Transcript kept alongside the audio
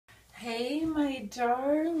Hey, my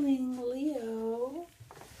darling Leo.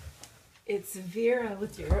 It's Vera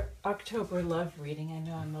with your October love reading. I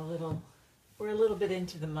know we're a little bit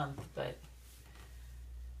into the month, but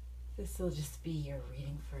this will just be your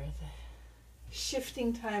reading for the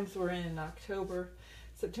shifting times we're in October,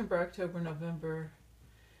 September, October, November,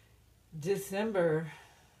 December.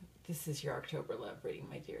 This is your October love reading,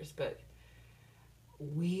 my dears, but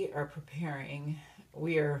we are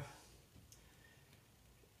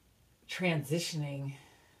transitioning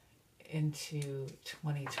into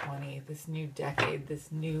 2020, this new decade,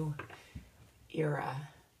 this new era.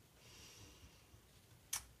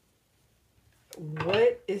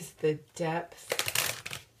 What is the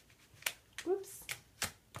depth?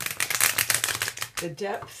 The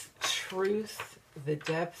depth truth, the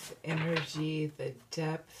depth energy, the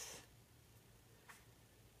depth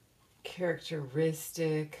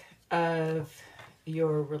characteristic of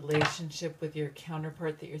your relationship with your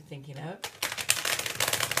counterpart that you're thinking of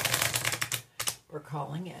or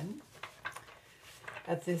calling in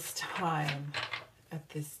at this time,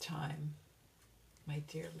 my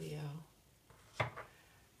dear Leo.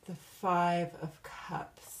 The Five of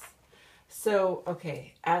Cups. So,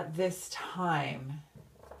 okay, at this time,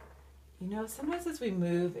 sometimes as we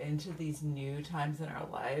move into these new times in our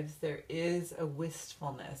lives, there is a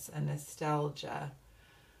wistfulness, a nostalgia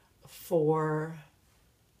for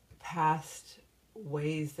past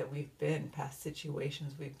ways that we've been, past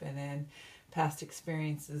situations we've been in, past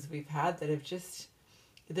experiences we've had that have just,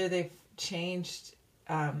 either they've changed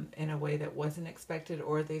in a way that wasn't expected,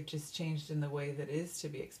 or they've just changed in the way that is to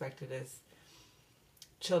be expected as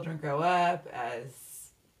children grow up,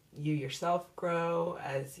 as you yourself grow,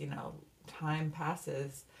 as, time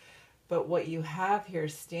passes. But what you have here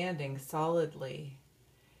standing solidly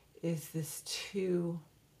is this Two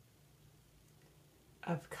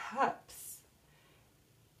of Cups.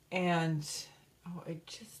 And I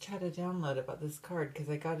just had a download about this card because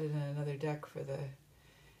I got it in another deck for the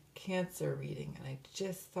Cancer reading, and I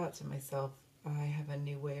just thought to myself, I have a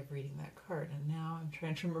new way of reading that card, and now I'm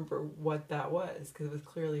trying to remember what that was, because it was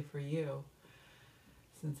clearly for you,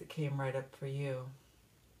 since it came right up for you.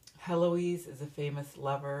 Heloise is a famous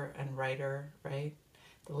lover and writer, right?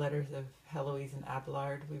 The Letters of Heloise and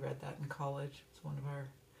Abelard. We read that in college. It's one of our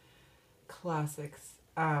classics.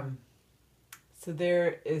 So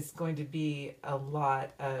there is going to be a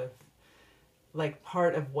lot of,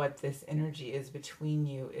 part of what this energy is between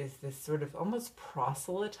you is this sort of almost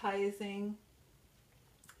proselytizing.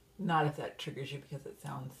 Not if that triggers you, because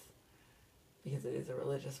it is a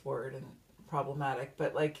religious word and problematic,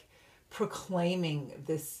 but proclaiming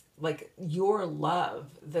this, your love,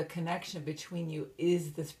 the connection between you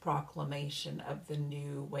is this proclamation of the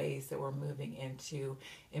new ways that we're moving into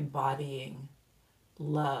embodying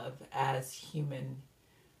love as human,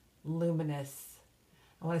 luminous,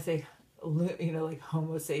 I want to say,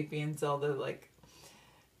 Homo sapiens, all the,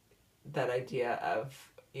 that idea of,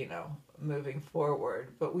 moving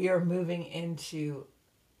forward. But we are moving into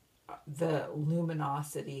the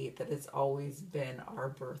luminosity that has always been our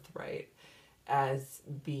birthright as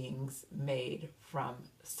beings made from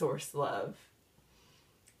source love,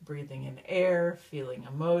 breathing in air, feeling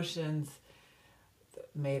emotions,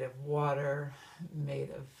 made of water, made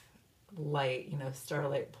of light,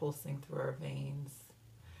 starlight pulsing through our veins,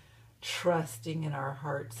 trusting in our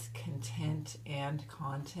heart's content and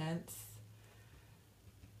contents.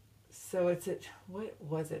 So what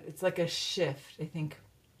was it? It's like a shift. I think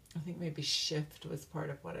maybe shift was part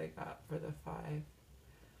of what I got for the Five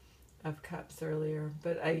of Cups earlier.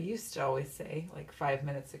 But I used to always say, 5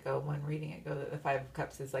 minutes ago when reading it, that the Five of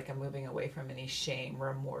Cups is like a moving away from any shame,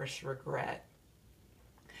 remorse, regret.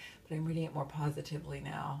 But I'm reading it more positively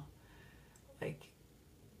now.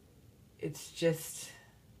 It's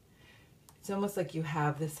almost like you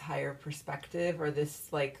have this higher perspective, or this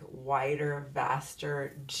wider,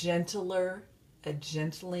 vaster, gentler, a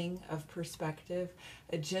gentling of perspective,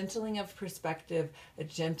 a gentling of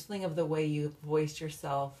the way you voice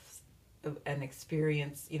yourself and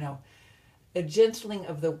experience, a gentling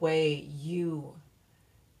of the way you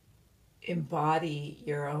embody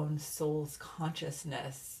your own soul's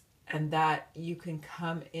consciousness, and that you can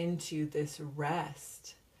come into this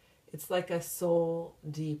rest. It's like a soul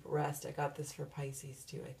deep rest. I got this for Pisces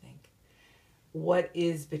too, I think. What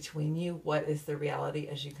is between you, what is the reality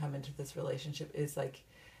as you come into this relationship, is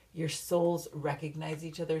your souls recognize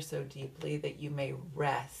each other so deeply that you may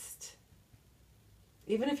rest.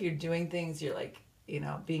 Even if you're doing things, you're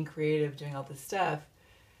being creative, doing all this stuff,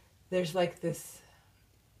 there's this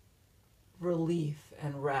relief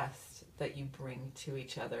and rest that you bring to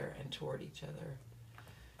each other and toward each other.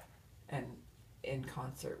 And in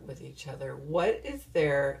concert with each other. What is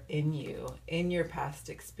there in you, in your past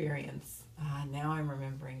experience? Now I'm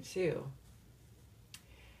remembering too.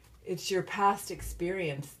 It's your past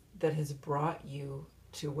experience that has brought you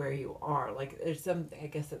to where you are. Like there's something, I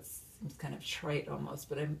guess it seems kind of trite almost,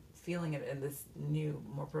 but I'm feeling it in this new,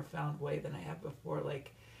 more profound way than I have before.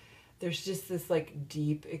 Like there's just this like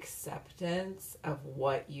deep acceptance of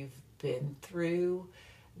what you've been through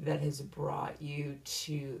that has brought you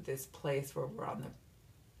to this place where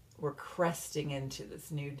we're cresting into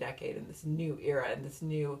this new decade and this new era and this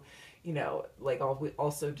new, you know, like we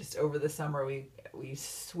also just over the summer we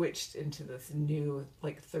switched into this new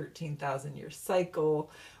like 13,000 year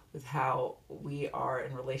cycle with how we are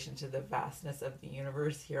in relation to the vastness of the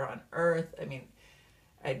universe here on Earth. I mean,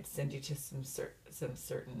 I'd send you to some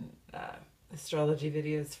certain astrology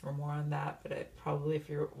videos for more on that, but I probably, if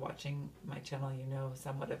you're watching my channel, you know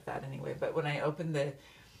somewhat of that anyway. But when I opened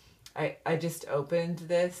I just opened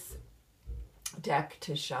this deck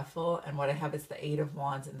to shuffle, and what I have is the 8 of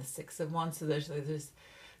Wands and the 6 of Wands. So there's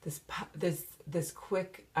this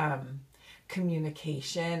quick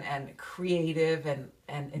communication and creative and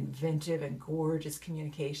inventive and gorgeous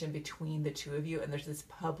communication between the two of you, and there's this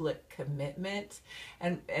public commitment,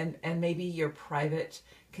 and maybe your private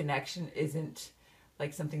connection isn't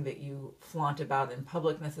like something that you flaunt about in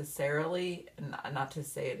public necessarily, and not to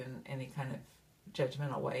say it in any kind of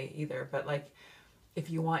judgmental way either, but like if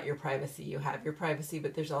you want your privacy, you have your privacy,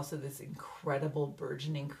 but there's also this incredible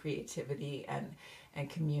burgeoning creativity and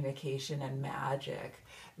communication and magic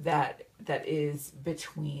that is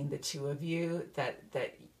between the two of you,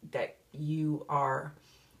 that you are,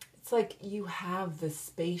 it's like you have the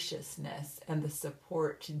spaciousness and the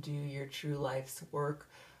support to do your true life's work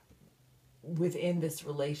within this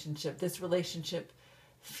relationship. This relationship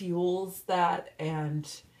fuels that, and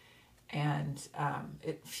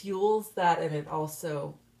it fuels that, and it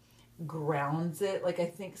also grounds it. Like I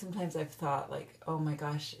think sometimes I've thought like, oh my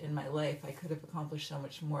gosh, in my life I could have accomplished so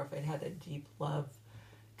much more if I'd had a deep love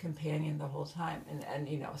companion the whole time, and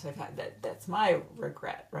you know, so I've had that's my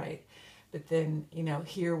regret, right? But then, you know,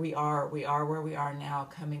 here we are where we are now,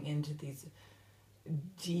 coming into these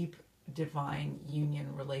deep divine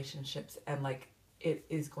union relationships, and like it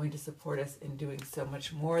is going to support us in doing so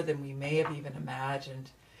much more than we may have even imagined,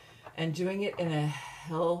 and doing it in a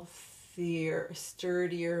healthier,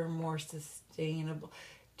 sturdier, more sustainable,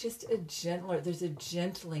 just a gentler, there's a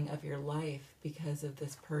gentling of your life because of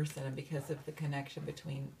this person and because of the connection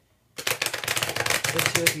between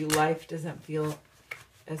the two of you. Life doesn't feel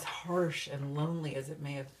as harsh and lonely as it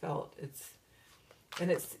may have felt. It's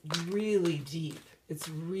really deep. It's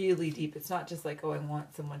really deep. It's not just like, oh, I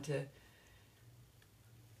want someone to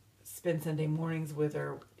spend Sunday mornings with,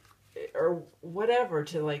 or whatever,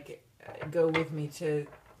 to like go with me to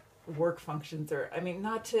work functions, or I mean,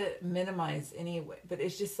 not to minimize anyway, but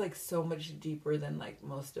it's just like so much deeper than like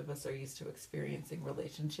most of us are used to experiencing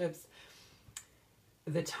relationships.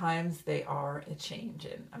 The times they are a change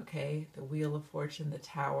in, okay? The Wheel of Fortune, the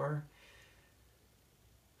Tower.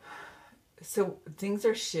 So things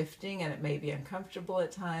are shifting, and it may be uncomfortable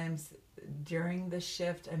at times during the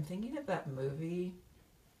shift. I'm thinking of that movie.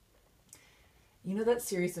 You know that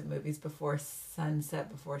series of movies, Before Sunset,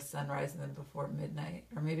 Before Sunrise, and then Before Midnight?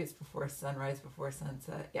 Or maybe it's Before Sunrise, Before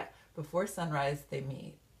Sunset. Yeah, Before Sunrise they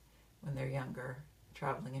meet when they're younger,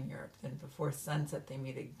 traveling in Europe. Then Before Sunset they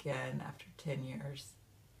meet again after 10 years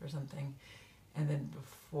or something. And then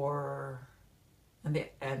before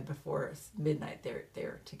midnight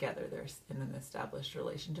they're together. They're in an established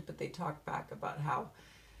relationship, but they talk back about how,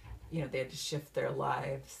 you know, they had to shift their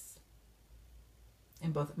lives.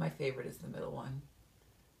 And both, my favorite is the middle one,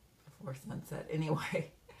 Before Sunset.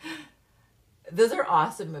 Anyway, those are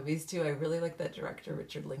awesome movies too. I really like that director,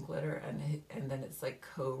 Richard Linklater, and then it's like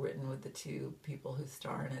co-written with the two people who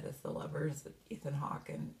star in it as the lovers, Ethan Hawke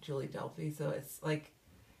and Julie Delpy. So it's like,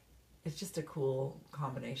 it's just a cool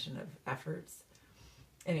combination of efforts.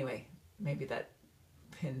 Anyway, maybe that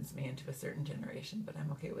pins me into a certain generation, but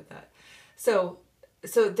I'm okay with that. So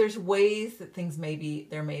there's ways that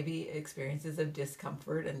there may be experiences of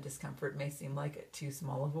discomfort, and discomfort may seem like too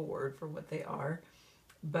small of a word for what they are,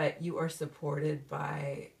 but you are supported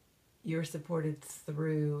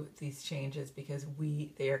through these changes because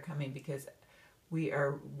they are coming, because we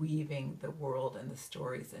are weaving the world and the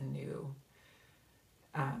stories anew.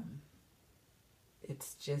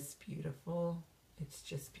 It's just beautiful. It's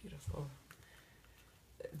just beautiful.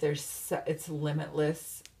 It's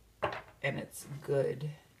limitless, and it's good,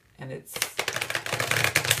 and it's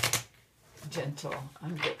gentle.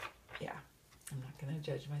 I'm good. Yeah, I'm not going to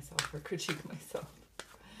judge myself or critique myself.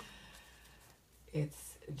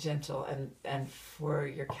 It's gentle. And for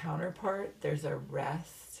your counterpart, there's a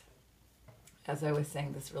rest. As I was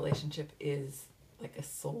saying, this relationship is like a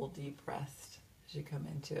soul deep rest as you come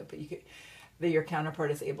into it. But your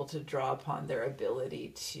counterpart is able to draw upon their ability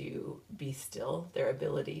to be still, their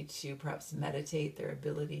ability to perhaps meditate, their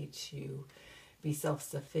ability to be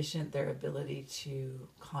self-sufficient, their ability to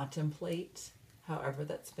contemplate, however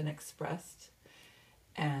that's been expressed.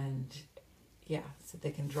 And yeah, so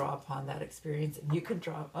they can draw upon that experience. And you can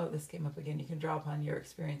draw, oh, this came up again, you can draw upon your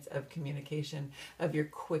experience of communication, of your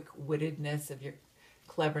quick-wittedness, of your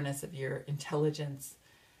cleverness, of your intelligence,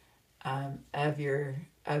 of your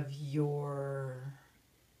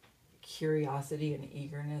curiosity and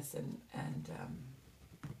eagerness and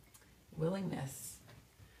willingness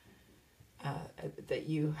that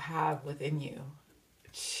you have within you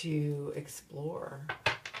to explore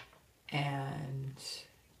and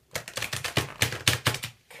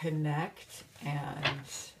connect and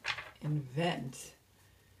invent.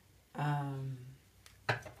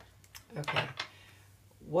 Okay,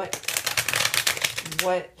 what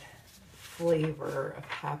flavor of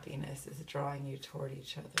happiness is drawing you toward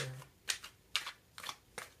each other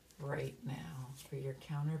right now? For your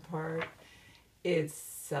counterpart, it's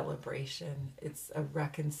celebration. It's a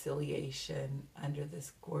reconciliation under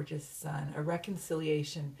this gorgeous sun, a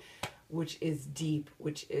reconciliation which is deep,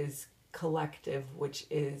 which is collective, which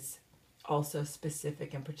is also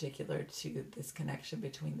specific and particular to this connection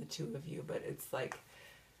between the two of you. But it's like,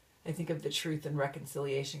 I think of the Truth and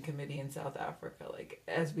Reconciliation Committee in South Africa, like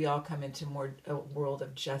as we all come into a world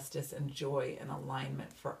of justice and joy and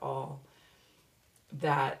alignment for all,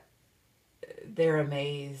 that they're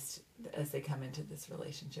amazed as they come into this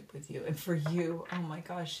relationship with you. And for you, oh my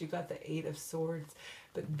gosh, you got the 8 of Swords,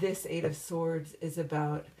 but this 8 of Swords is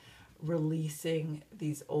about releasing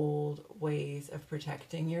these old ways of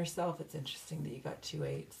protecting yourself. It's interesting that you got 2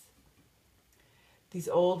 8s. These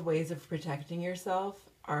old ways of protecting yourself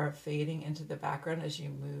are fading into the background as you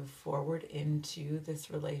move forward into this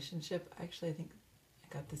relationship. Actually, I think I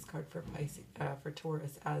got this card for for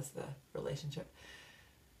Taurus as the relationship.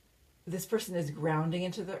 This person is grounding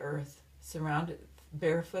into the earth, surrounded,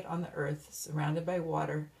 barefoot on the earth, surrounded by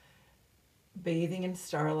water, bathing in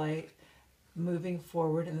starlight, moving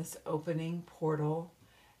forward in this opening portal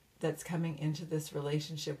that's coming into this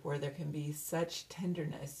relationship where there can be such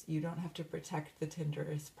tenderness. You don't have to protect the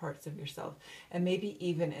tenderest parts of yourself. And maybe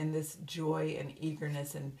even in this joy and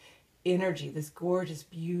eagerness and energy, this gorgeous,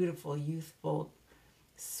 beautiful, youthful,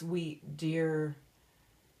 sweet, dear,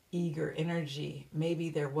 eager energy, maybe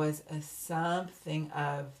there was something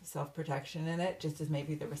of self-protection in it, just as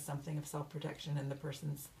maybe there was something of self-protection in the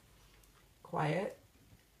person's quiet.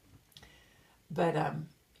 But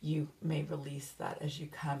you may release that as you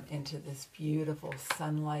come into this beautiful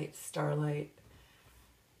sunlight, starlight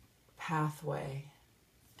pathway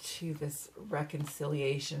to this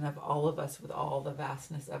reconciliation of all of us with all the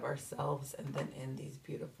vastness of ourselves, and then in these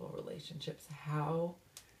beautiful relationships. How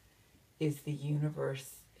is the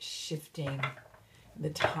universe shifting, the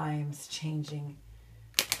times changing,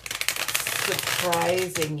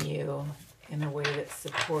 surprising you in a way that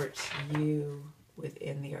supports you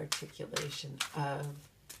within the articulation of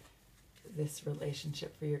this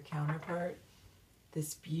relationship for your counterpart?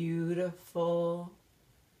 This beautiful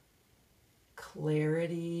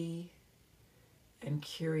clarity and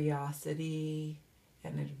curiosity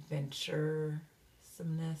and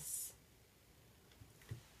adventuresomeness,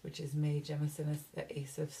 which is May Jemisinus, the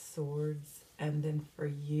Ace of Swords. And then for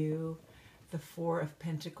you, the 4 of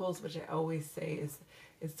Pentacles, which I always say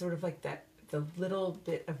is sort of like that, the little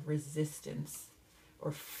bit of resistance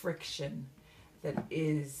or friction that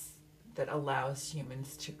allows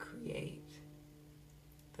humans to create.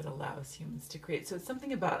 So it's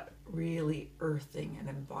something about really earthing and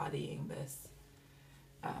embodying this.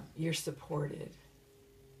 You're supported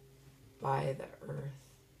by the earth,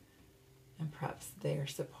 and perhaps they're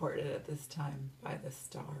supported at this time by the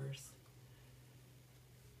stars.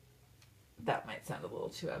 That might sound a little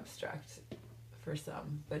too abstract for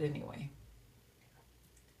some, but anyway.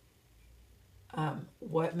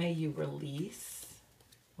 What may you release?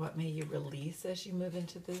 What may you release as you move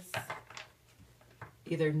into this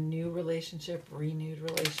either new relationship, renewed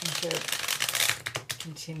relationship,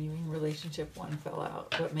 continuing relationship? One fell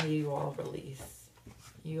out. What may you all release?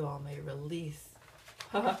 You all may release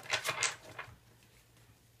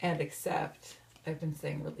and accept. I've been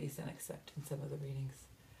saying release and accept in some of the readings.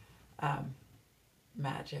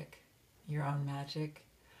 Magic, your own magic.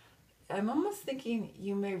 I'm almost thinking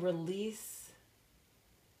you may release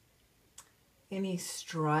any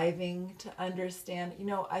striving to understand. You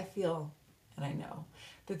know, I feel, and I know,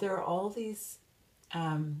 that there are all these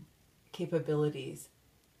capabilities,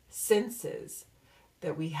 senses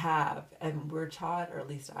that we have, and we're taught, or at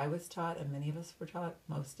least I was taught, and many of us were taught,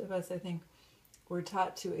 most of us I think, we're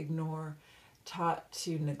taught to ignore, taught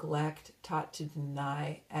to neglect, taught to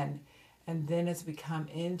deny, and then as we come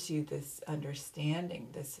into this understanding,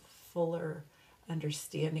 this fuller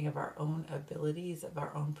understanding of our own abilities, of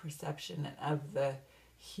our own perception, and of the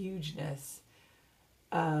hugeness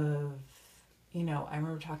of, you know, I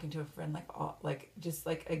remember talking to a friend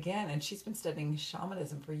again, and she's been studying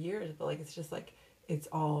shamanism for years, but like it's just like it's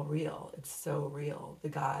all real. It's so real. The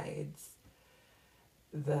guides,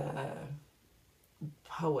 the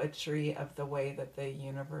poetry of the way that the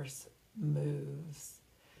universe moves.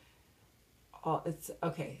 It's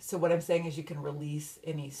okay. So what I'm saying is you can release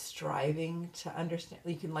any striving to understand.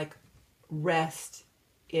 You can like rest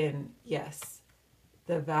in, yes,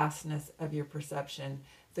 the vastness of your perception,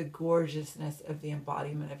 the gorgeousness of the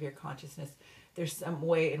embodiment of your consciousness. There's some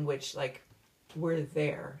way in which like we're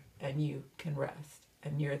there and you can rest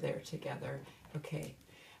and you're there together. Okay,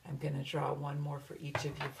 I'm going to draw one more for each of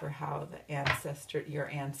you for how your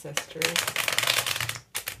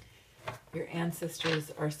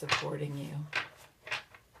ancestors are supporting you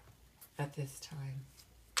at this time.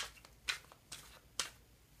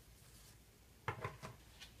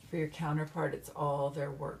 For your counterpart, it's all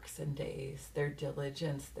their works and days, their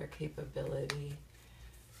diligence, their capability.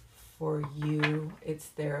 For you, it's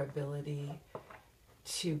their ability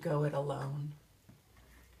to go it alone.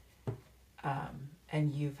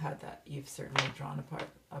 And you've had that, you've certainly drawn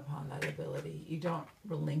upon that ability. You don't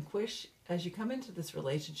relinquish, as you come into this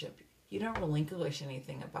relationship, you don't relinquish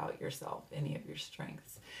anything about yourself, any of your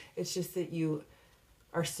strengths. It's just that you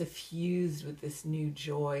are suffused with this new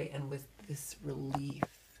joy and with this relief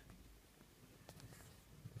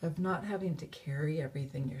of not having to carry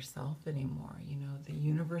everything yourself anymore. You know, the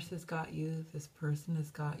universe has got you, this person has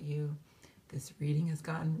got you, this reading has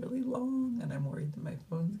gotten really long, and I'm worried that my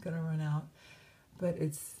phone's gonna run out. But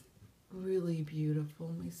it's really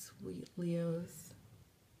beautiful, my sweet Leos.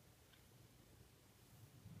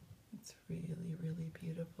 It's really, really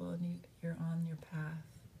beautiful, and you're on your path.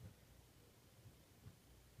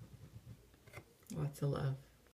 Lots of love.